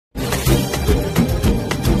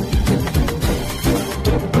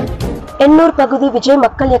எண்ணூர் பகுதி விஜய்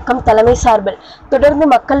மக்கள் இயக்கம் தலைமை சார்பில் தொடர்ந்து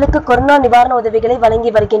மக்களுக்கு கொரோனா நிவாரண உதவிகளை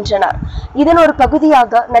வழங்கி வருகின்றனர். இதன் ஒரு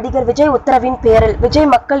பகுதியாக நடிகர் விஜய் உத்தரவின் பேரில் விஜய்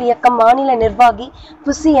மக்கள் இயக்கம் மாநில நிர்வாகி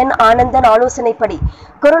புசி என் ஆனந்தன் ஆலோசனைப்படி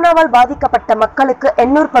கொரோனாவால் பாதிக்கப்பட்ட மக்களுக்கு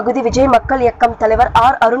எண்ணூர் பகுதி விஜய் மக்கள் இயக்கம் தலைவர்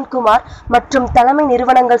ஆர் அருண்குமார் மற்றும் தலைமை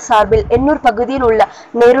நிறுவனங்கள் சார்பில் எண்ணூர் பகுதியில் உள்ள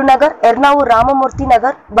நேரு நகர், எர்ணாவூர் ராமமூர்த்தி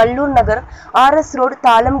நகர், வள்ளூர் நகர், RS ரோடு,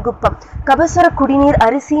 தாளம்குப்பம் கபசுர குடிநீர்,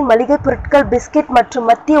 அரிசி, மளிகை பொருட்கள், பிஸ்கெட் மற்றும்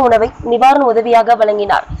மத்திய உணவை நிவாரண உதவியாக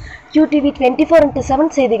வழங்கினார். QTV 24x7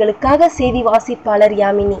 செய்திகளுக்காக செய்தி வாசிப்பாளர்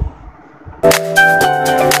யாமினி.